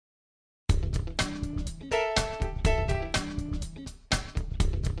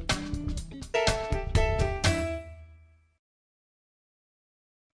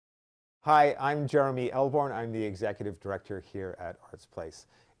Hi, I'm Jeremy Elborn. I'm the Executive Director here at Arts Place.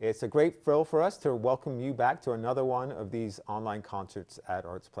 It's a great thrill for us to welcome you back to another one of these online concerts at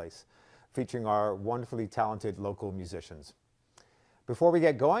Arts Place, featuring our wonderfully talented local musicians. Before we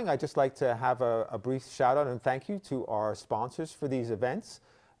get going, I'd just like to have a brief shout out and thank you to our sponsors for these events,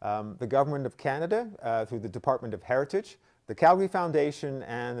 the Government of Canada through the Department of Heritage, the Calgary Foundation,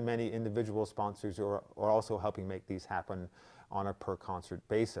 and the many individual sponsors who are also helping make these happen on a per concert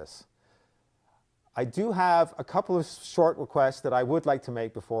basis. I do have a couple of short requests that I would like to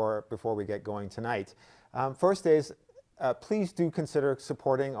make before we get going tonight. First is, please do consider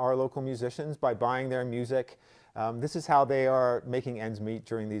supporting our local musicians by buying their music. This is how they are making ends meet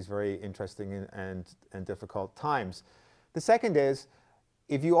during these very interesting and difficult times. The second is,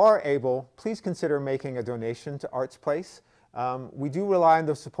 if you are able, please consider making a donation to Arts Place. We do rely on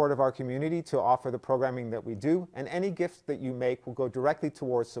the support of our community to offer the programming that we do, and any gift that you make will go directly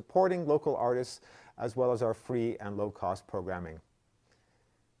towards supporting local artists as well as our free and low-cost programming.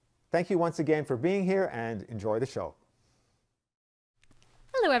 Thank you once again for being here, and enjoy the show.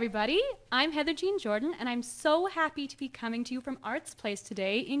 Hello everybody, I'm Heather Jean Jordan, and I'm so happy to be coming to you from Arts Place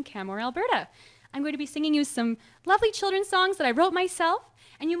today in Canmore, Alberta. I'm going to be singing you some lovely children's songs that I wrote myself,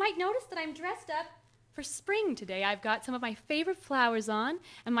 and you might notice that I'm dressed up for spring today. I've got some of my favorite flowers on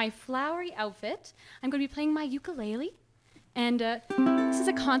and my flowery outfit. I'm going to be playing my ukulele, and this is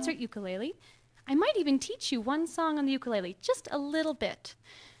a concert ukulele. I might even teach you one song on the ukulele, just a little bit.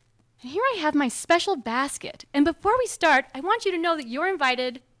 And here I have my special basket. And before we start, I want you to know that you're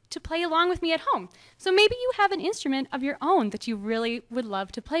invited to play along with me at home. So maybe you have an instrument of your own that you really would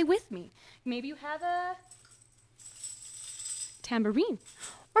love to play with me. Maybe you have a tambourine.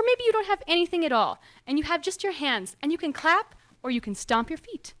 Or maybe you don't have anything at all, and you have just your hands, and you can clap or you can stomp your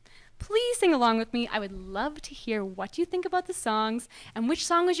feet. Please sing along with me. I would love to hear what you think about the songs and which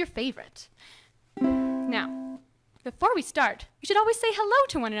song was your favorite. Now, before we start, we should always say hello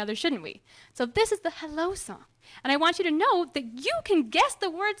to one another, shouldn't we? So this is the hello song. And I want you to know that you can guess the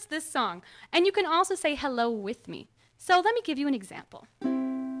words to this song. And you can also say hello with me. So let me give you an example.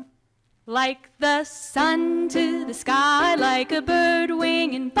 Like the sun to the sky, like a bird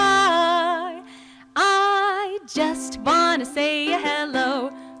winging by, I just wanna say hello.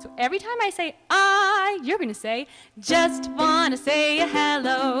 So every time I say I, you're gonna say, just wanna say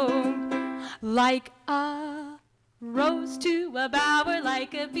hello. Like a rose to a bower,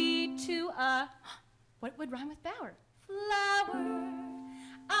 like a bee to a, what would rhyme with bower? Flower.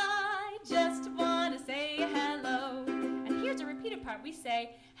 I just want to say hello. And here's a repeated part. We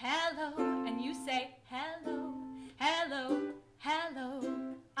say hello, and you say hello, hello,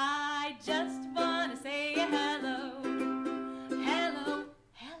 hello. I just want to say hello. Hello,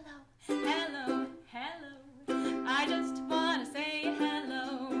 hello, hello, hello. I just want to say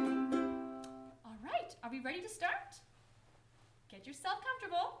hello. All right, are we ready to start? Get yourself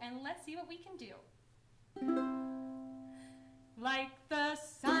comfortable, and let's see what we can do. Like the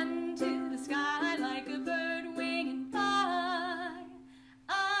sun to the sky, like a bird winging by,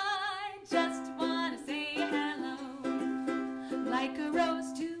 I just want to say hello. Like a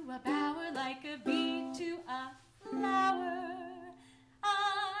rose to a bower, like a bee to a flower,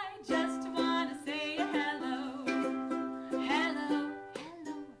 I just want to say hello. Hello,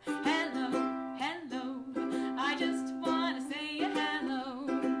 hello, hello, hello. I just want to say hello.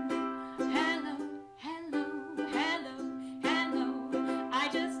 Hello, hello, hello, hello. I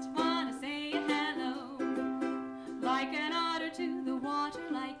just want to say hello. Like an otter to the water,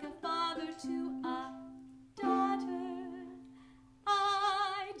 like a father to a daughter,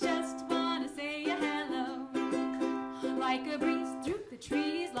 I just want to say hello. Like a breeze through the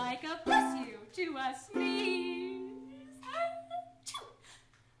trees, like a bless you to a sneeze.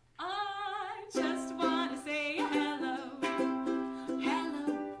 I just want to say hello. Hello,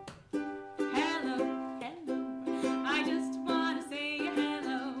 hello, hello. I just want to say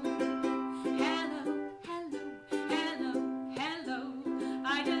hello. Hello, hello, hello, hello.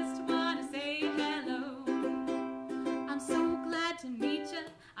 I just want to say hello. I'm so glad to meet ya.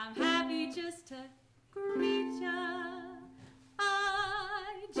 I'm happy just to greet ya.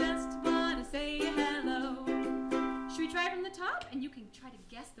 I just want to say hello. Should we try from the top? And you can try to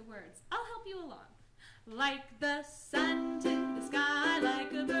guess the words. I'll help you along. Like the sun to the sky,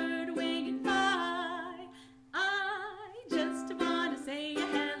 like a bird winging by, I just want to say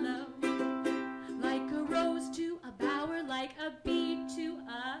hello. Like a rose to a bower, like a bee to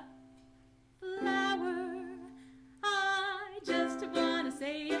a flower, I just want to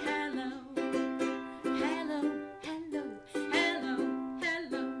say hello. Hello, hello, hello,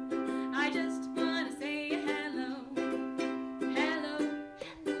 hello. I just want to say hello. Hello,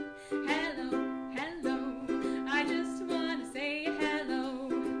 hello, hello.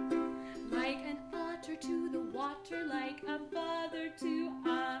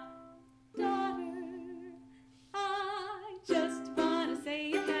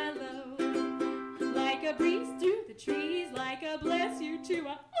 two,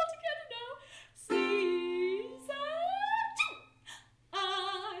 all together now. Season 2.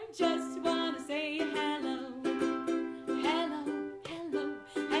 I just want to say hello. Hello, hello,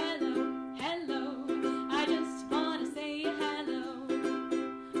 hello, hello. I just want to say hello.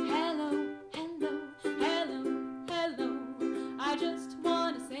 Hello, hello, hello, hello. I just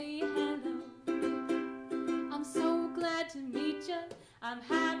want to say hello. I'm so glad to meet ya. I'm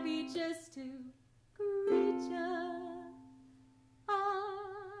happy just to greet ya.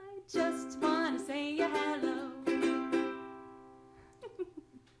 I just want to say hello.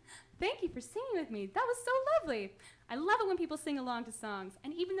 Thank you for singing with me. That was so lovely. I love it when people sing along to songs.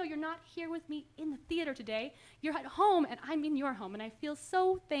 And even though you're not here with me in the theater today, you're at home and I'm in your home, and I feel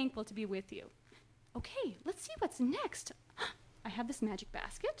so thankful to be with you. Okay, let's see what's next. I have this magic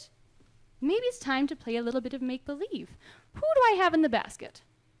basket. Maybe it's time to play a little bit of make-believe. Who do I have in the basket?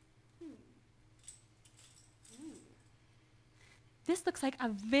 This looks like a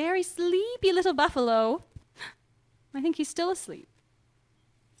very sleepy little buffalo. I think he's still asleep.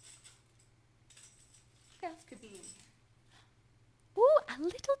 What else could be in here? Ooh, a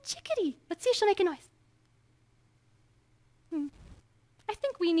little chickadee. Let's see if she'll make a noise. I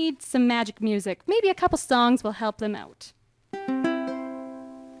think we need some magic music. Maybe a couple songs will help them out.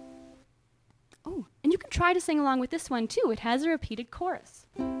 Oh, and you can try to sing along with this one too. It has a repeated chorus.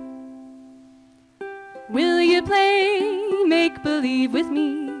 Will you play make-believe with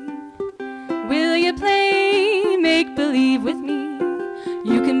me? Will you play make-believe with me?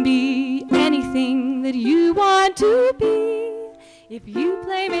 You can be anything that you want to be if you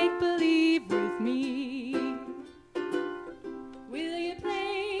play make-believe with me. Will you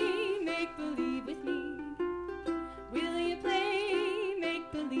play make-believe with me? Will you play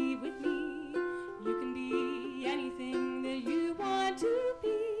make-believe with me? You can be anything that you want to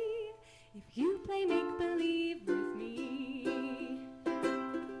be if you play make-believe with me.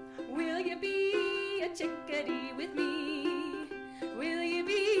 Will you be a chickadee with me? Will you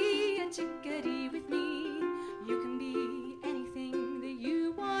be a chickadee with me? You can be anything that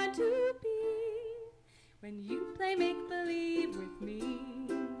you want to be when you play make-believe with me.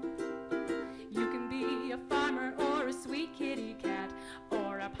 You can be a farmer or a sweet kitty cat,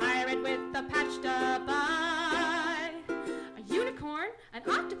 or a pirate with a patch to buy, a unicorn, an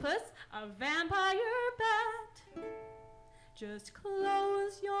octopus, a vampire bat. Just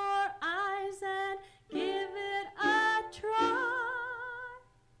close your eyes and give it a try.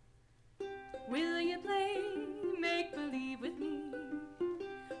 Will you play make-believe with me?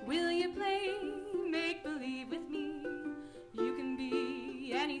 Will you play make-believe with me? You can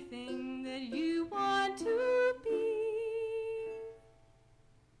be anything that you want to be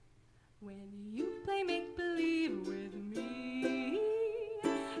when you play make-believe with me.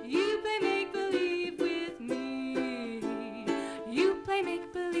 You play make-believe with me. You play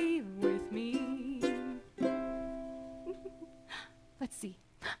make-believe with me. Let's see.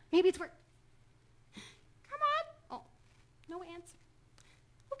 Maybe it's work. Come on. Oh, no answer.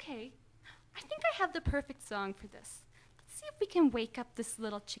 Okay. I think I have the perfect song for this. Let's see if we can wake up this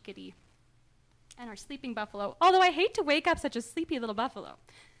little chickadee and our sleeping buffalo, although I hate to wake up such a sleepy little buffalo.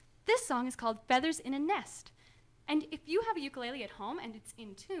 This song is called Feathers in a Nest. And if you have a ukulele at home and it's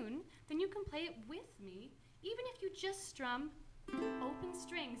in tune, then you can play it with me. Even if you just strum open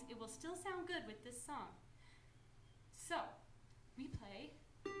strings, it will still sound good with this song. So, we play,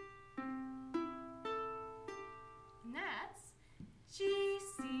 and that's G,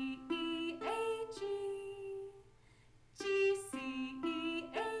 C, E, A, G, G, C, E,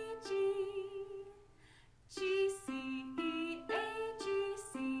 A, G, G, C, E, A, G,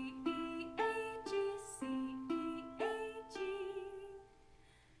 C, E, A, G, C, E, A, G.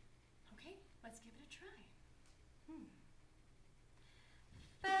 Okay, let's give it a try.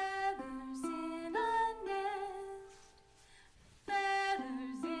 Feathers in a nest,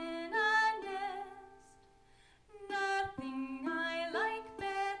 feathers in a nest, nothing I like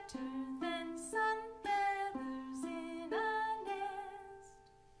better than sun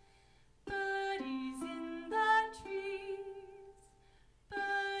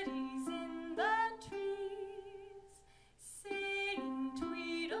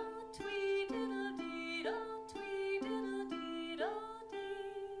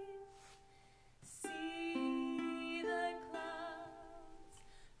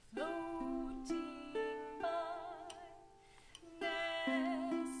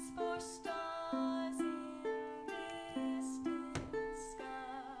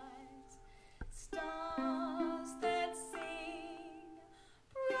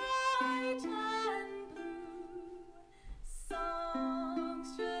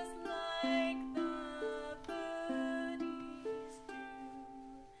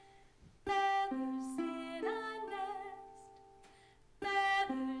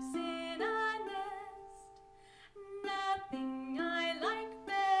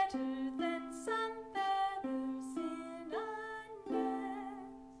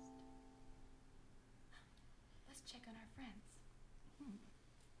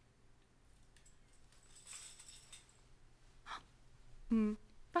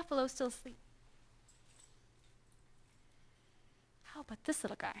Buffalo's still asleep. How about this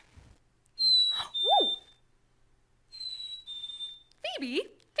little guy? Woo! Phoebe!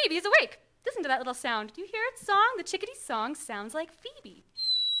 Phoebe is awake! Listen to that little sound. Do you hear its song? The chickadee song sounds like Phoebe.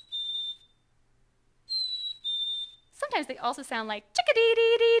 Sometimes they also sound like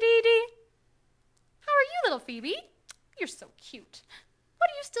chickadee-dee-dee-dee-dee. How are you, little Phoebe? You're so cute. What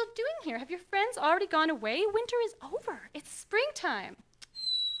are you still doing here? Have your friends already gone away? Winter is over. It's springtime.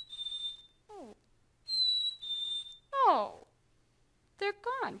 Oh. Oh. They're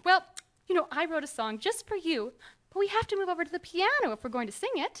gone. Well, you know, I wrote a song just for you, but we have to move over to the piano if we're going to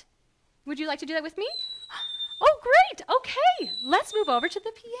sing it. Would you like to do that with me? Oh, great. Okay. Let's move over to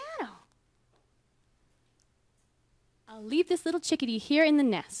the piano. I'll leave this little chickadee here in the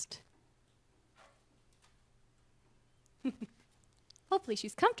nest. Hopefully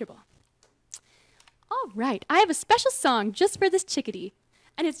she's comfortable. All right, I have a special song just for this chickadee,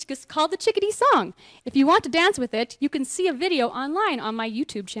 and it's just called the Chickadee Song. If you want to dance with it, you can see a video online on my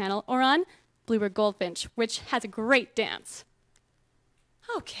YouTube channel or on Bluebird Goldfinch, which has a great dance.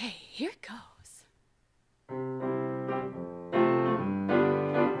 Okay, here it goes.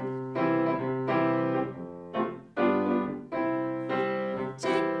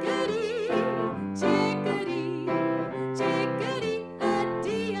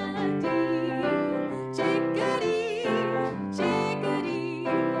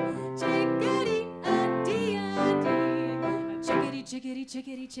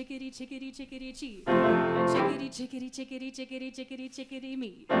 Chickadee, chickadee, chickadee, chickadee, chickadee, chee. Chickadee, chickadee, chickadee, chickadee, chickadee, chickadee,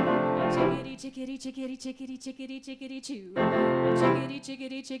 me. Chickadee, chickadee, chickadee, chickadee, chickadee, chickadee, choo. Chickadee,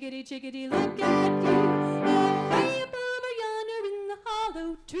 chickadee, chickadee, chickadee, look at you. Way up over yonder in the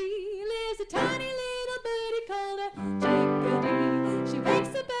hollow tree lives a tiny little birdie called a chickadee. She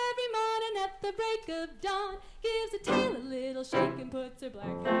wakes up every morning at the break of dawn, gives her tail a little shake and puts her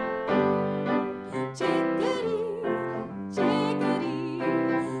black hat on. Chickadee. Chickadee,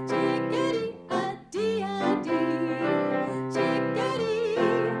 chickadee, a-dee-a-dee. Chickadee,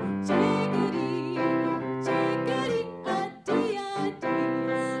 chickadee, chickadee, a-dee-a-dee.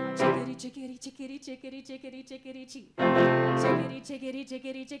 Chickadee, chickadee, chickadee, chickadee, chickadee, chickadee, chee. Chickadee, chickadee,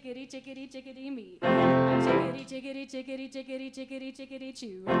 chickadee, chickadee, chickadee, chickadee, me. Chickadee, chickadee, chickadee, chickadee, chickadee, chickadee,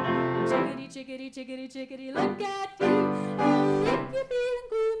 choo. Chickadee, chickadee, chickadee, chickadee, look at you. Oh, if you're feeling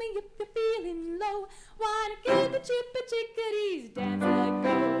gloomy, if you're feeling low, wanna give the chipper chickadees dance a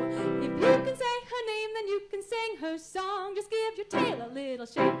go. If you can say her name, then you can sing her song. Just give your tail a little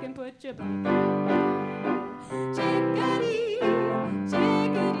shake and put your black on. Chickadee,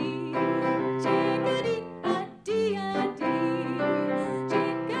 chickadee, chickadee, a-dee-a-dee.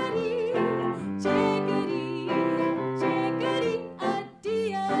 Chickadee, chickadee, chickadee,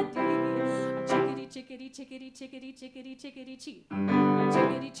 a-dee-a-dee. Chickadee, chickadee, chickadee, chickadee, chickadee, chickadee, chee.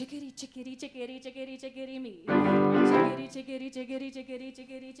 Chickadee, chickadee, chickadee, chickadee, chickadee, chickadee, me. Chickadee, chickadee, chickadee, chickadee,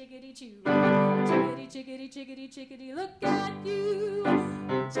 chickadee, chickadee, choo. Chickadee, chickadee, chickadee, chickadee, look at you.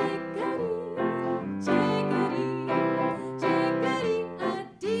 Chickadee, chickadee, chickadee,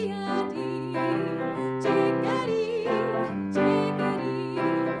 a-dee-a-dee. Chickadee, chickadee,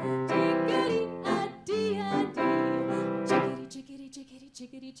 chickadee, a-dee-a-dee. Chickadee, chickadee,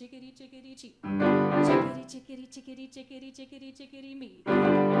 chickadee, chickadee, chickadee, chickadee, chee. Chickadee, chickadee, chickadee, chickadee, chickadee, chickadee, me.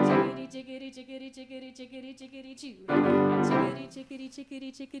 Chickadee, chickadee, chickadee, chickadee, chickadee, chickadee, choo. Chickadee, chickadee,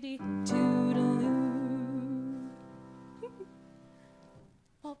 chickadee, chickadee, toodaloo.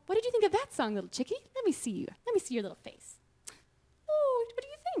 Well, what did you think of that song, little chickie? Let me see you. Let me see your little face. Oh, what do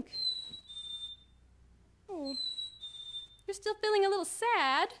you think? Oh, you're still feeling a little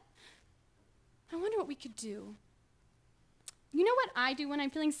sad. I wonder what we could do. You know what I do when I'm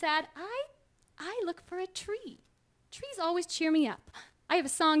feeling sad? I look for a tree. Trees always cheer me up. I have a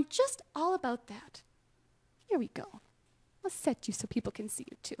song just all about that. Here we go. I'll set you so people can see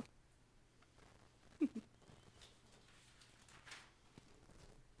you too.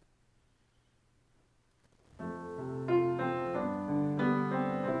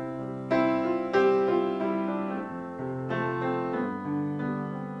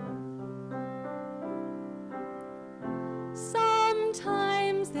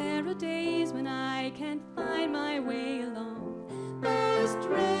 Sometimes there are days when I can't find my way along. Those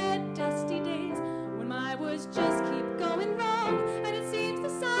dread dusty days when my words just keep going wrong, and it seems the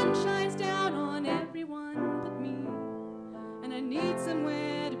sun shines down on everyone but me, and I need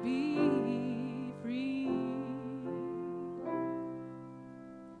somewhere to be free.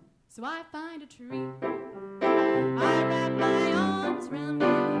 So I find a tree, I wrap my arms around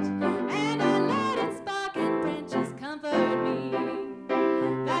it, and I let its bark and branches comfort me.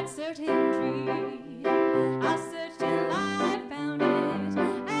 That certain tree, I'll search till I found it.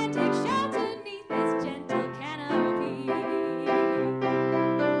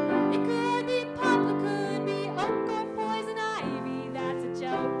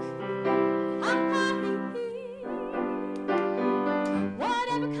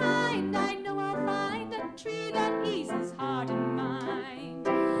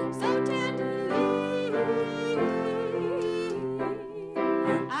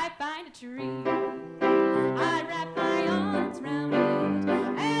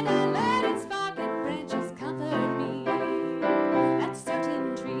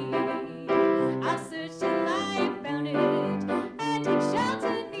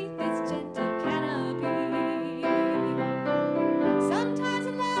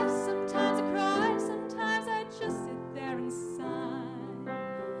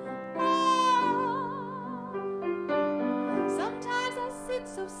 sit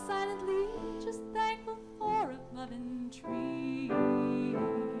so silently, just thankful for a loving tree.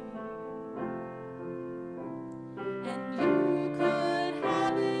 And you could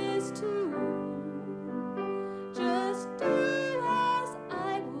have this too. Just do as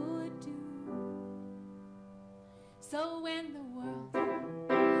I would do. So when the world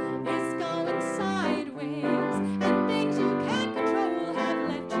is going sideways and things you can't control have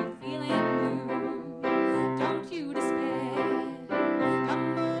left you feeling blue, don't you despair.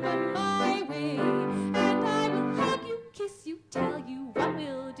 Come over my way and I will hug you, kiss you, tell you what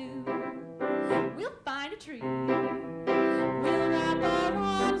we'll do. We'll find a tree. We'll wrap our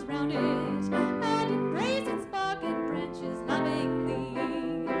arms round it and embrace its bark and branches lovingly.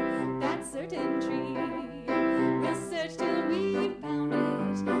 That certain tree. We'll search till we've found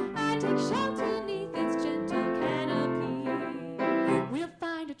it and take shelter neath its gentle canopy. We'll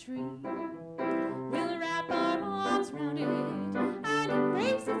find a tree. We'll wrap our arms round it and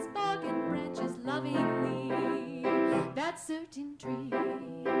embrace its bark and branches lovingly. That certain tree.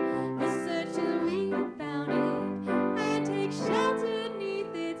 We'll search till we've found it and take shelter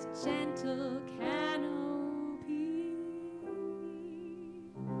neath its gentle canopy.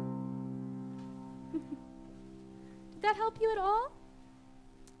 Did that help you at all?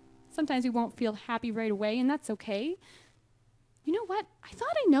 Sometimes we won't feel happy right away, and that's okay. You know what? I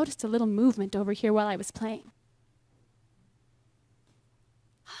thought I noticed a little movement over here while I was playing.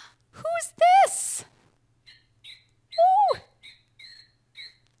 Who's this? Oh!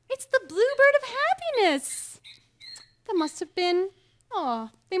 It's the bluebird of happiness. That must have been, oh,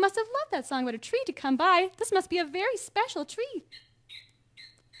 they must have loved that song about a tree to come by. This must be a very special tree.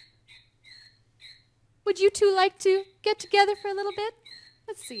 Would you two like to get together for a little bit?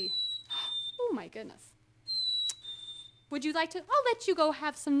 Let's see. Oh my goodness. Would you like to? I'll let you go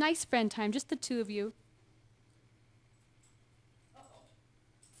have some nice friend time, just the two of you. Uh-oh.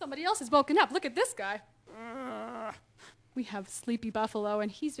 Somebody else has woken up. Look at this guy. We have Sleepy Buffalo, and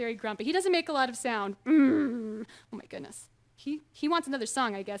he's very grumpy. He doesn't make a lot of sound. Oh my goodness. He wants another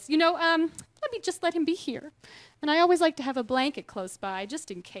song, I guess. You know, let me just let him be here. And I always like to have a blanket close by, just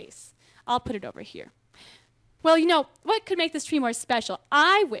in case. I'll put it over here. Well, you know, what could make this tree more special?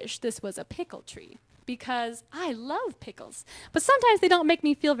 I wish this was a pickle tree, because I love pickles, but sometimes they don't make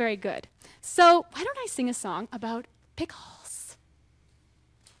me feel very good. So why don't I sing a song about pickles?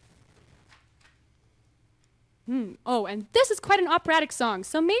 Oh, and this is quite an operatic song,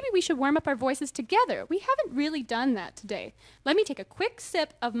 so maybe we should warm up our voices together. We haven't really done that today. Let me take a quick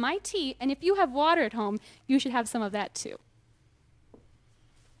sip of my tea, and if you have water at home, you should have some of that too.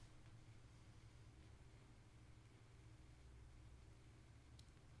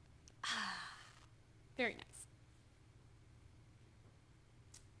 Very nice.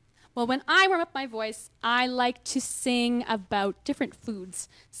 Well, when I warm up my voice, I like to sing about different foods.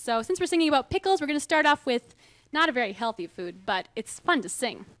 So since we're singing about pickles, we're going to start off with not a very healthy food, but it's fun to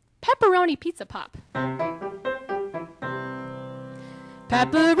sing. Pepperoni pizza pop.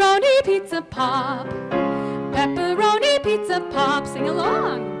 Pepperoni pizza pop. Pepperoni pizza pop. Sing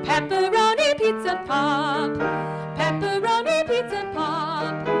along. Pepperoni pizza pop. Pepperoni pizza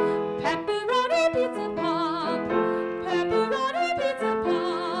pop. Pepperoni pizza pop. Pepperoni pizza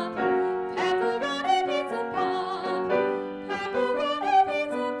pop. Pepperoni pizza pop. Pepperoni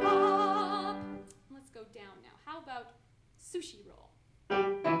pizza pop. Let's go down now. How about sushi roll?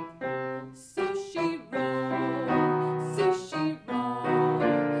 Sushi roll. Sushi roll.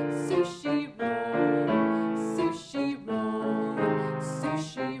 Sushi roll. Sushi roll.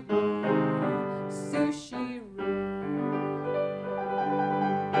 Sushi roll. Sushi roll.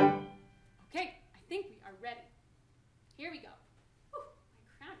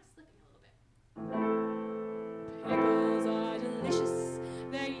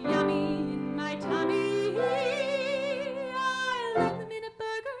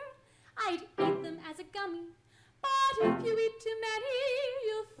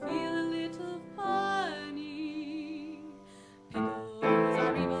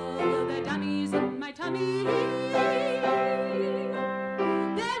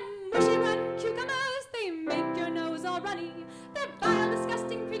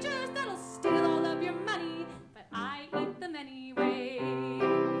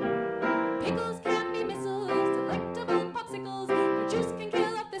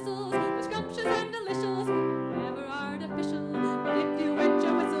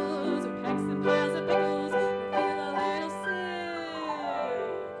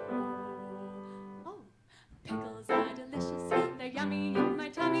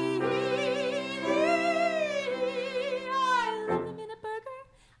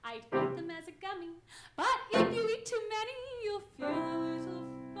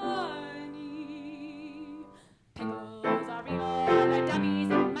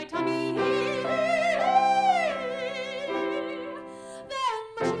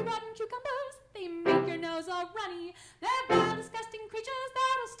 all runny. They're vile, disgusting creatures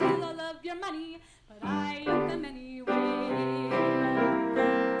that'll steal all of your money, but I eat them anyway.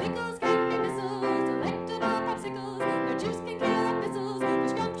 Pickles can be missiles, delectable popsicles. Their juice can kill the thistles. They're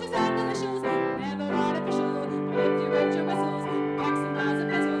scrumptious and delicious, never artificial. But if you wet your whistles, wax and glass of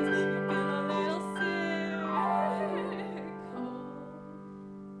pencils, you'll feel a little sick.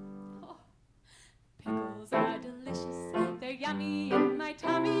 Oh. Pickles are delicious, they're yummy in my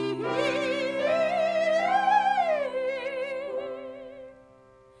tummy.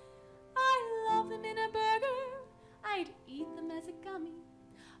 I love them in a burger, I'd eat them as a gummy.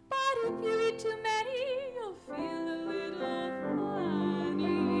 But if you eat too many, you'll feel a little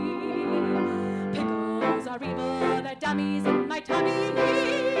funny. Pickles are evil, they're dummies in my tummy.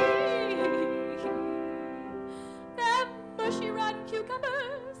 They're mushy, rotten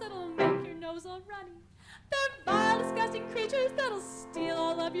cucumbers that'll make your nose all runny. They're vile, disgusting creatures that'll steal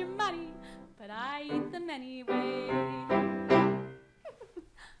all of your money, but I eat them anyway.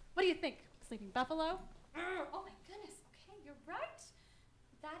 What do you think, Sleeping Buffalo? Oh my goodness, okay, you're right.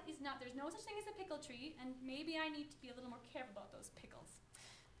 That is not, there's no such thing as a pickle tree, and maybe I need to be a little more careful about those pickles.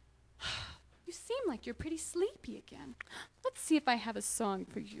 You seem like you're pretty sleepy again. Let's see if I have a song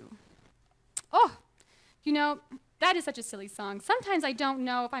for you. Oh, you know, that is such a silly song. Sometimes I don't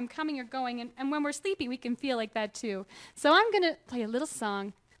know if I'm coming or going, and when we're sleepy, we can feel like that too. So I'm going to play a little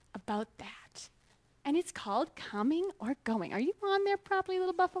song about that. And it's called Coming or Going. Are you on there properly,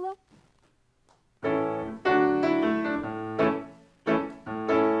 little buffalo?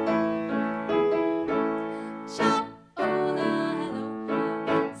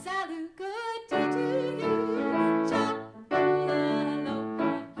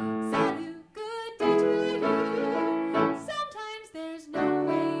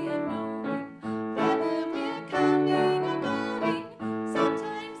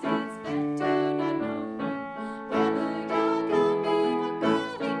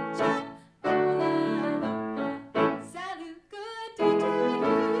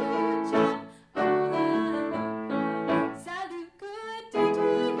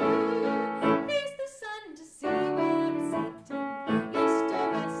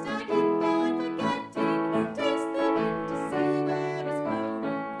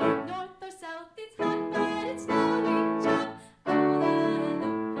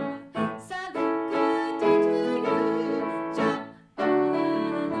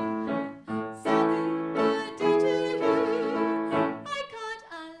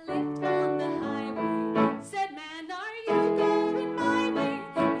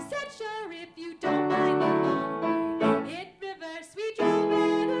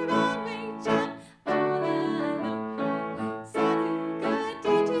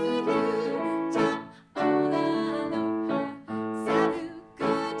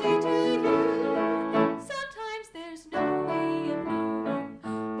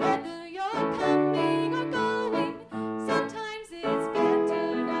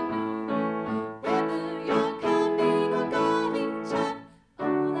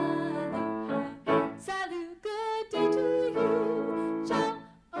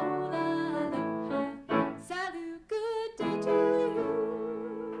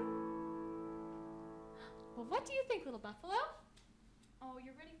 What do you think, little buffalo? Oh,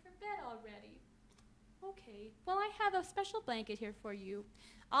 you're ready for bed already. Okay, well, I have a special blanket here for you.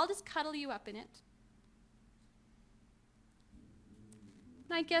 I'll just cuddle you up in it.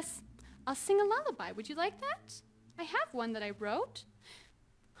 And I guess I'll sing a lullaby. Would you like that? I have one that I wrote.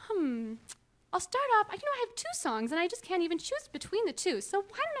 I'll start off, I have 2 songs, and I just can't even choose between the 2. So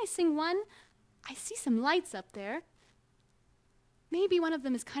why don't I sing one? I see some lights up there. Maybe one of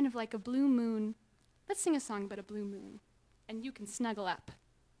them is kind of like a blue moon. Let's sing a song about a blue moon, and you can snuggle up.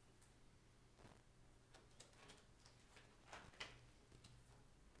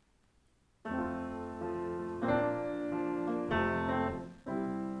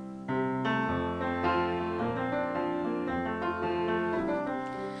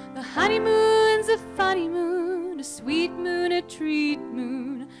 The honeymoon's a funny moon, a sweet moon, a treat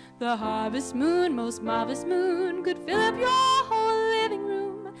moon. The harvest moon, most marvelous moon, could fill up your whole living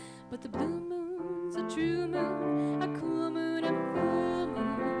room. But the blue moon's a true moon, a cool moon, a full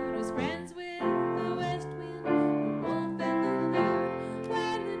moon, who's friends with the west wind, the wolf and the loon.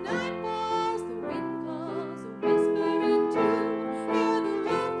 When the night falls, the wind calls, a whispering tune. Hear the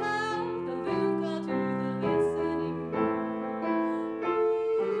wolf howl, the loon call to the listening moon.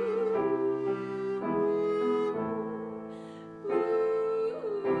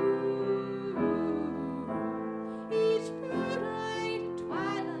 Each blue night and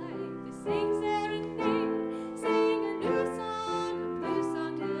twilight, they say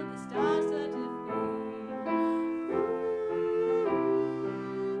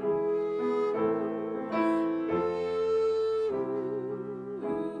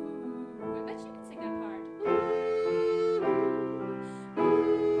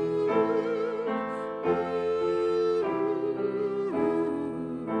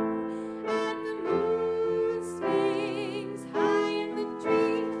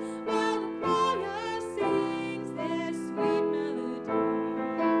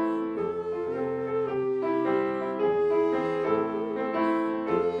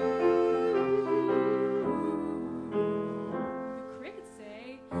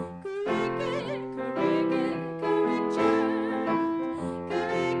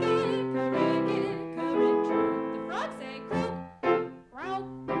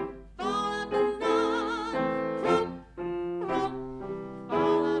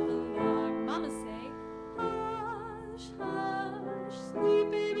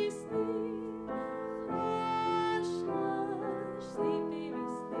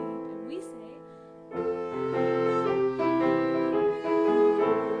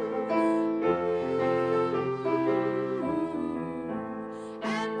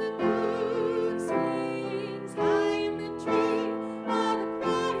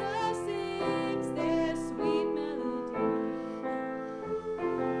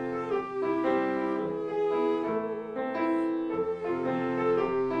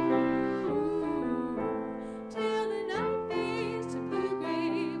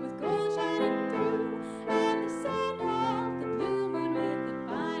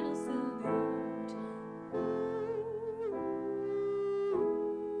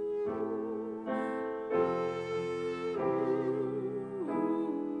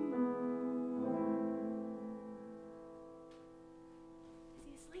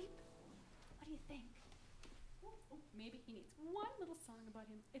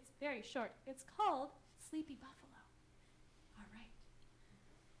It's very short. It's called Sleepy Buffalo. All right.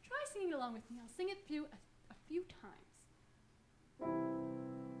 Try singing along with me. I'll sing it through a few times.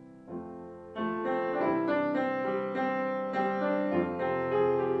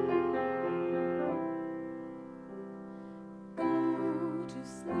 Go to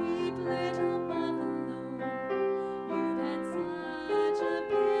sleep, little buffalo. You've had such a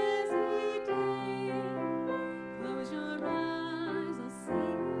busy day. Close your eyes, I'll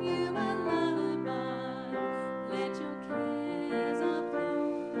sing you a lullaby. Let your cares all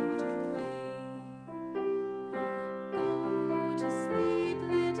float away. Go to sleep,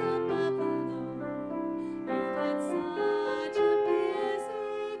 little buffalo. You've had such a busy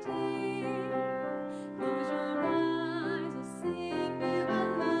day. Close your eyes, I'll sing you a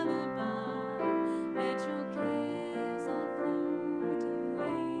lullaby. Let your cares all float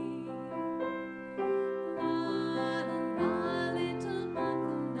away. La la la, little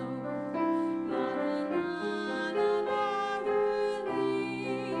buffalo. La la la la la, ooh-lee.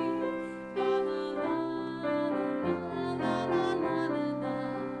 La la la la la la la la la la. La la la la la la la.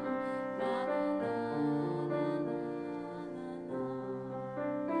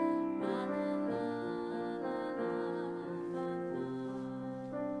 La la la la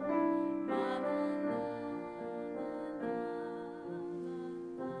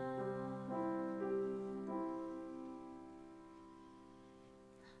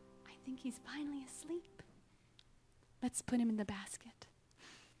I think he's finally asleep. Let's put him in the basket.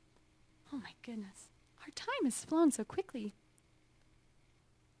 Oh my goodness, our time has flown so quickly.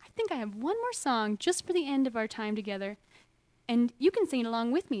 I think I have one more song just for the end of our time together, and you can sing it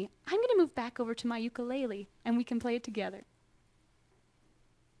along with me. I'm going to move back over to my ukulele, and we can play it together.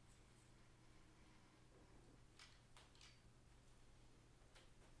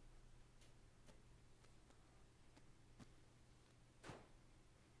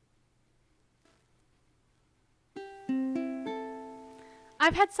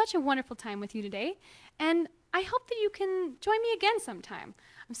 I've had such a wonderful time with you today, and I hope that you can join me again sometime.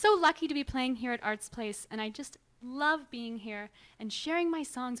 I'm so lucky to be playing here at Arts Place, and I just love being here and sharing my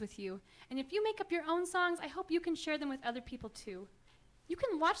songs with you. And if you make up your own songs, I hope you can share them with other people too. You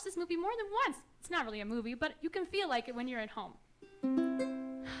can watch this movie more than once. It's not really a movie, but you can feel like it when you're at home.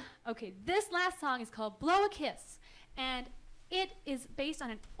 Okay, this last song is called Blow a Kiss, and it is based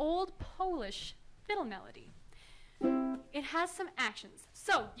on an old Polish fiddle melody. It has some actions.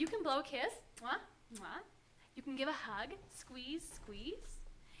 So you can blow a kiss, mwah, mwah. You can give a hug, squeeze, squeeze.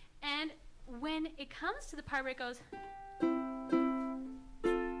 And when it comes to the part where it goes,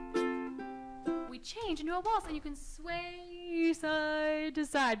 we change into a waltz, and you can sway side to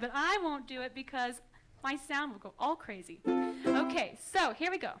side. But I won't do it because my sound will go all crazy. Okay, so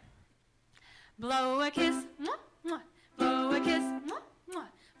here we go. Blow a kiss, mwah, mwah. Blow a kiss, mwah, mwah.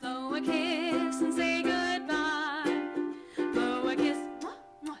 Blow a kiss and say goodbye. Blow a kiss, mwah,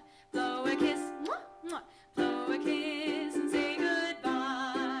 mwah. Blow a kiss, mwah, mwah. Blow a kiss and say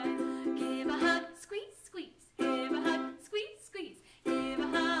goodbye. Give a hug, squeeze, squeeze. Give a hug, squeeze, squeeze. Give a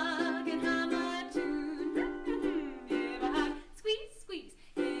hug and hum a tune. Give a hug, squeeze, squeeze.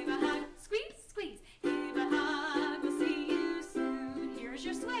 Give a hug, squeeze, squeeze. Give a hug, we'll see you soon. Here's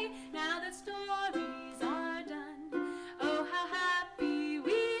your sway, now that stories are done. Oh, how happy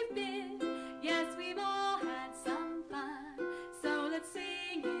we've been. Yes, we've all had some fun. So let's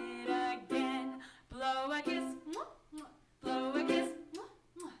sing it again. Blow a kiss, mwah, mwah. Blow a kiss, mwah,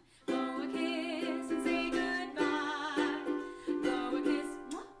 mwah. Blow a kiss and say goodbye. Blow a kiss,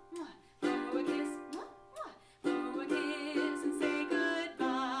 mwah, mwah. Blow a kiss, mwah, mwah. Blow a kiss and say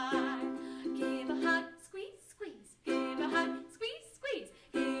goodbye. Give a hug, squeeze, squeeze. Give a hug, squeeze, squeeze.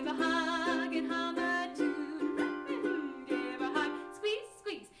 Give a hug and hum a tune. Give a hug, squeeze,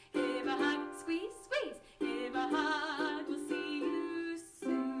 squeeze. Give a hug, squeeze, squeeze. Give a hug, we'll see you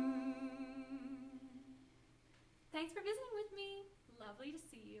soon. Thanks for visiting with me. Lovely to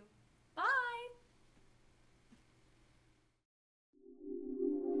see you. Bye.